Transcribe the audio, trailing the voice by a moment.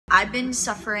I've been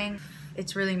suffering.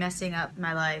 It's really messing up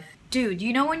my life. Dude,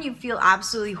 you know when you feel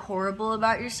absolutely horrible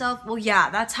about yourself? Well, yeah,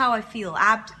 that's how I feel.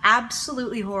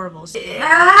 Absolutely horrible.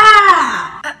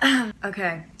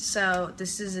 Okay, so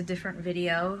this is a different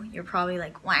video. You're probably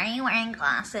like, why are you wearing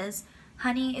glasses?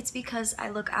 Honey, it's because I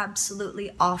look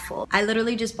absolutely awful. I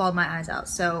literally just bawled my eyes out,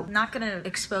 so I'm not gonna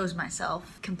expose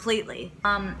myself completely.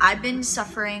 I've been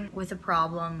suffering with a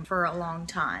problem for a long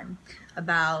time,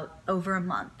 about over a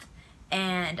month.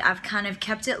 And I've kind of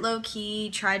kept it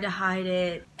low-key, tried to hide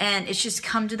it, and it's just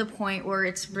come to the point where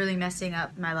it's really messing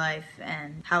up my life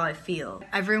and how I feel.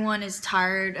 Everyone is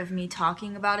tired of me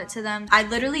talking about it to them. I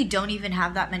literally don't even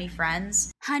have that many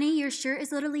friends. Honey, your shirt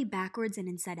is literally backwards and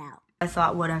inside out. I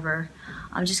thought, whatever,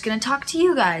 I'm just gonna talk to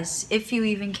you guys, if you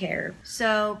even care.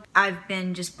 So I've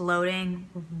been just bloating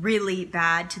really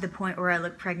bad to the point where I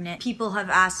look pregnant. People have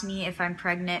asked me if I'm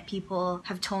pregnant. People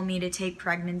have told me to take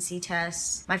pregnancy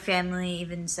tests. My family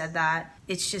even said that.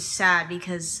 It's just sad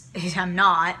because I'm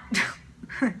not.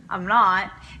 I'm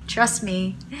not. Trust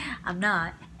me, I'm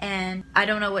not. And I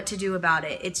don't know what to do about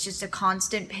it. It's just a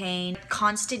constant pain,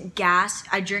 constant gas.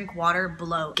 I drink water,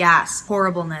 bloat, gas,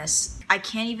 horribleness. I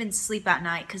can't even sleep at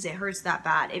night because it hurts that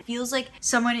bad. It feels like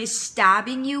someone is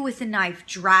stabbing you with a knife,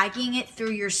 dragging it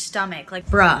through your stomach, like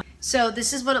bruh. So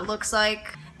this is what it looks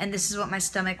like. And this is what my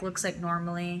stomach looks like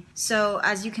normally. So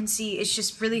as you can see, it's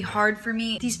just really hard for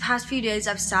me. These past few days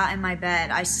I've sat in my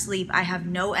bed, I sleep, I have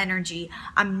no energy.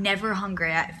 I'm never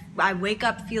hungry. I wake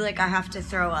up, feel like I have to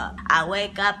throw up. I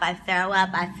wake up, I throw up,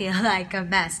 I feel like a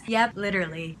mess. Yep,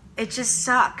 literally. It just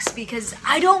sucks because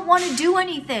I don't want to do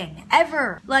anything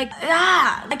ever. Like,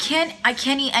 I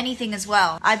can't eat anything as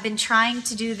well. I've been trying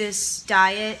to do this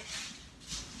diet.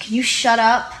 Can you shut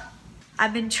up?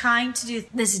 I've been trying to do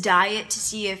this diet to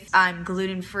see if I'm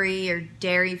gluten-free or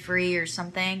dairy-free or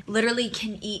something. Literally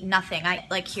can eat nothing.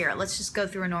 Here, let's just go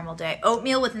through a normal day.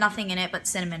 Oatmeal with nothing in it but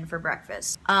cinnamon for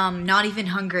breakfast. Not even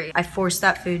hungry. I forced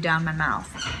that food down my mouth.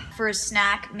 For a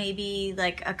snack, maybe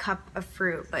like a cup of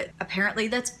fruit, but apparently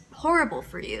that's horrible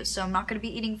for you, so I'm not gonna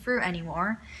be eating fruit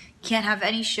anymore. Can't have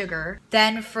any sugar.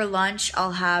 Then for lunch,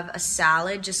 I'll have a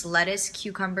salad, just lettuce,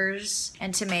 cucumbers,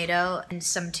 and tomato, and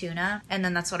some tuna. And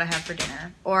then that's what I have for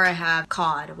dinner. Or I have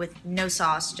cod with no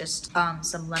sauce, just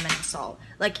some lemon and salt.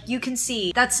 Like you can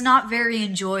see, that's not very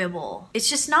enjoyable. It's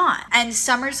just not. And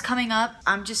summer's coming up.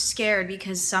 I'm just scared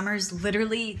because summer's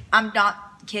literally, I'm not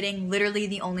kidding, literally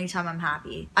the only time I'm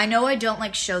happy. I know I don't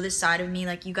like show this side of me,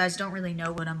 like you guys don't really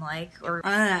know what I'm like, or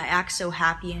I act so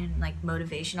happy and like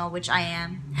motivational, which I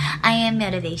am. I am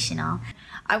motivational.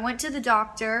 I went to the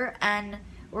doctor and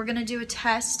we're gonna do a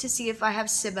test to see if I have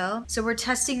SIBO. So we're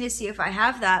testing to see if I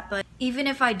have that, but even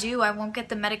if I do, I won't get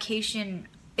the medication.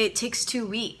 It takes 2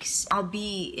 weeks. I'll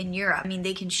be in Europe. I mean,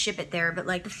 they can ship it there, but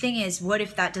like the thing is, what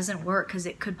if that doesn't work? Because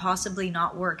it could possibly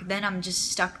not work. Then I'm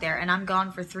just stuck there and I'm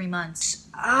gone for 3 months.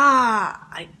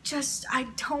 I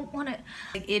don't want to.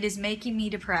 Like, it is making me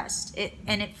depressed.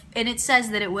 It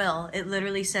says that it will. It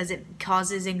literally says it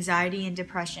causes anxiety and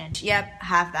depression. Yep,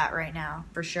 have that right now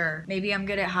for sure. Maybe I'm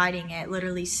good at hiding it.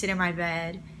 Literally sit in my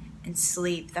bed and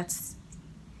sleep.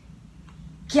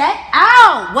 Get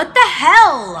out! What the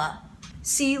hell?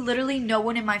 See, literally no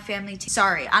one in my family.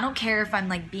 Sorry, I don't care if I'm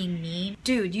like being mean.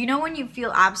 Dude, you know when you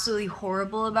feel absolutely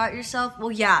horrible about yourself?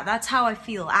 Well, yeah, that's how I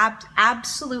feel.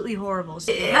 Absolutely horrible.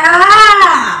 So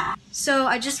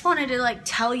I just wanted to like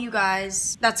tell you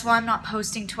guys, that's why I'm not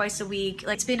posting twice a week.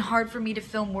 Like, it's been hard for me to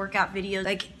film workout videos.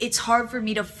 Like, it's hard for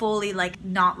me to fully like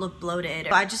not look bloated.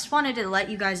 But I just wanted to let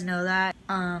you guys know that.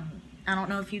 I don't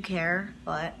know if you care,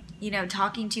 but you know,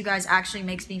 talking to you guys actually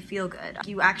makes me feel good.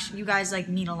 You guys like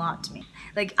mean a lot to me.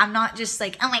 Like, I'm not just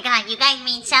like, oh my god, you guys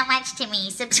mean so much to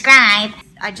me, subscribe.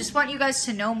 I just want you guys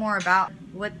to know more about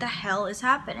what the hell is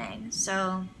happening.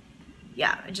 So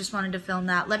yeah, I just wanted to film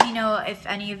that. Let me know if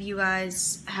any of you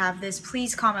guys have this.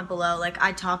 Please comment below. Like,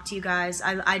 I talk to you guys.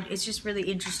 It's just really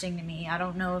interesting to me. I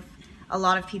don't know if a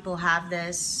lot of people have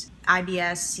this.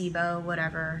 IBS, SIBO,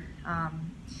 whatever.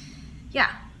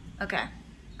 Yeah, okay.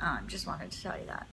 Just wanted to tell you that.